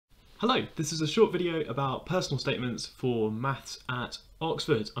Hello, this is a short video about personal statements for maths at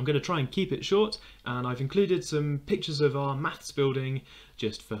Oxford. I'm going to try and keep it short, and I've included some pictures of our maths building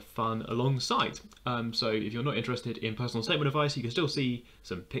just for fun alongside. So if you're not interested in personal statement advice, you can still see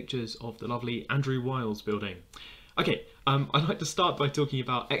some pictures of the lovely Andrew Wiles building. Okay, I'd like to start by talking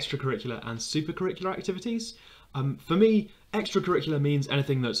about extracurricular and supercurricular activities. For me, extracurricular means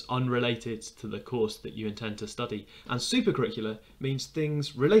anything that's unrelated to the course that you intend to study, and supercurricular means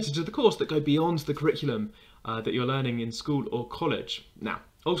things related to the course that go beyond the curriculum that you're learning in school or college. Now,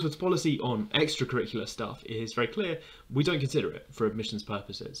 Oxford's policy on extracurricular stuff is very clear. We don't consider it for admissions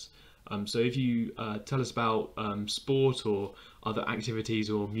purposes. So if you tell us about sport or other activities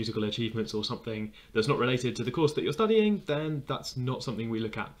or musical achievements or something that's not related to the course that you're studying, then that's not something we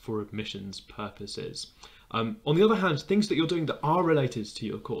look at for admissions purposes. On the other hand, things that you're doing that are related to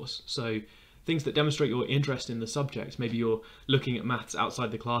your course, so things that demonstrate your interest in the subject, maybe you're looking at maths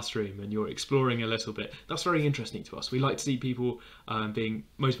outside the classroom and you're exploring a little bit, that's very interesting to us. We like to see people being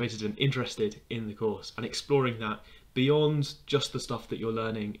motivated and interested in the course and exploring that beyond just the stuff that you're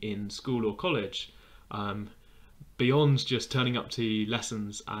learning in school or college. Beyond just turning up to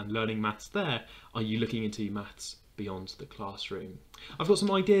lessons and learning maths there, are you looking into maths beyond the classroom? I've got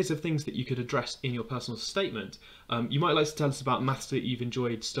some ideas of things that you could address in your personal statement. You might like to tell us about maths that you've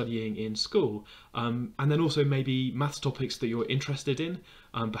enjoyed studying in school, and then also maybe maths topics that you're interested in,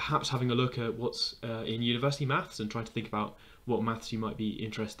 perhaps having a look at what's in university maths and trying to think about what maths you might be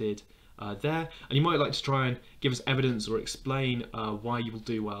interested there. And you might like to try and give us evidence or explain why you will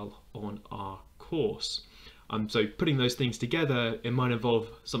do well on our course. So putting those things together, it might involve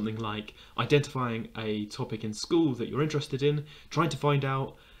something like identifying a topic in school that you're interested in, trying to find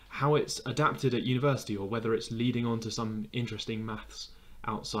out how it's adapted at university or whether it's leading on to some interesting maths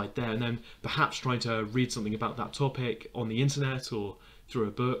outside there, and then perhaps trying to read something about that topic on the internet or through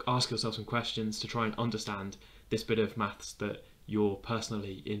a book, ask yourself some questions to try and understand this bit of maths that you're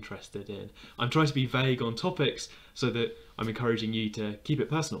personally interested in. I'm trying to be vague on topics so that I'm encouraging you to keep it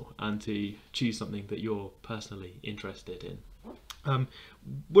personal and to choose something that you're personally interested in.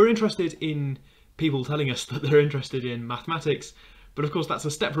 We're interested in people telling us that they're interested in mathematics, but of course that's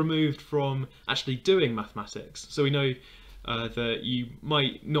a step removed from actually doing mathematics. So we know that you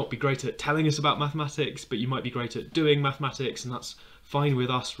might not be great at telling us about mathematics, but you might be great at doing mathematics, and that's fine with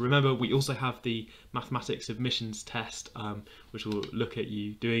us. Remember, we also have the mathematics admissions test, which will look at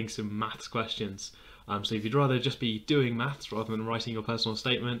you doing some maths questions. So if you'd rather just be doing maths rather than writing your personal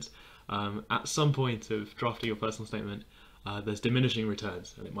statement, at some point of drafting your personal statement, there's diminishing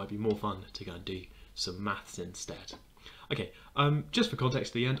returns, and it might be more fun to go and do some maths instead. Okay, just for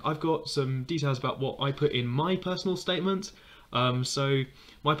context at the end, I've got some details about what I put in my personal statement. So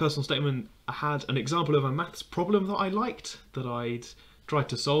my personal statement had an example of a maths problem that I liked, that I'd tried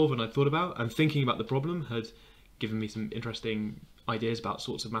to solve and I'd thought about, and thinking about the problem had given me some interesting ideas about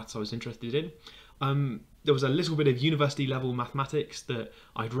sorts of maths I was interested in. There was a little bit of university level mathematics that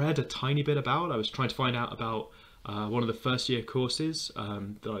I'd read a tiny bit about. I was trying to find out about one of the first year courses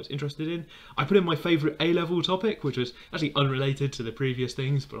that I was interested in. I put in my favourite A-level topic, which was actually unrelated to the previous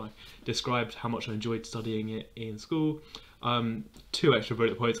things, but I described how much I enjoyed studying it in school. 2 extra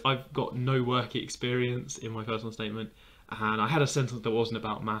bullet points. I've got no work experience in my personal statement, and I had a sentence that wasn't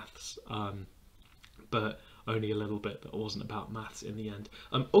about maths, but only a little bit that wasn't about maths in the end.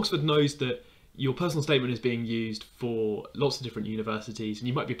 Oxford knows that your personal statement is being used for lots of different universities, and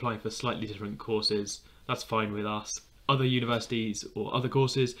you might be applying for slightly different courses. That's fine with us. Other universities or other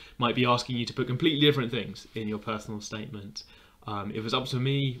courses might be asking you to put completely different things in your personal statement. If it was up to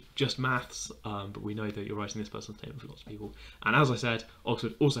me, just maths, but we know that you're writing this personal statement for lots of people. And as I said,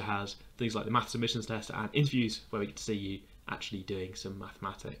 Oxford also has things like the maths admissions test and interviews where we get to see you actually doing some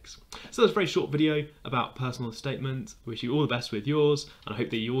mathematics. So that's a very short video about personal statement. Wish you all the best with yours, and I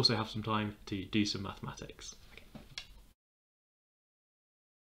hope that you also have some time to do some mathematics.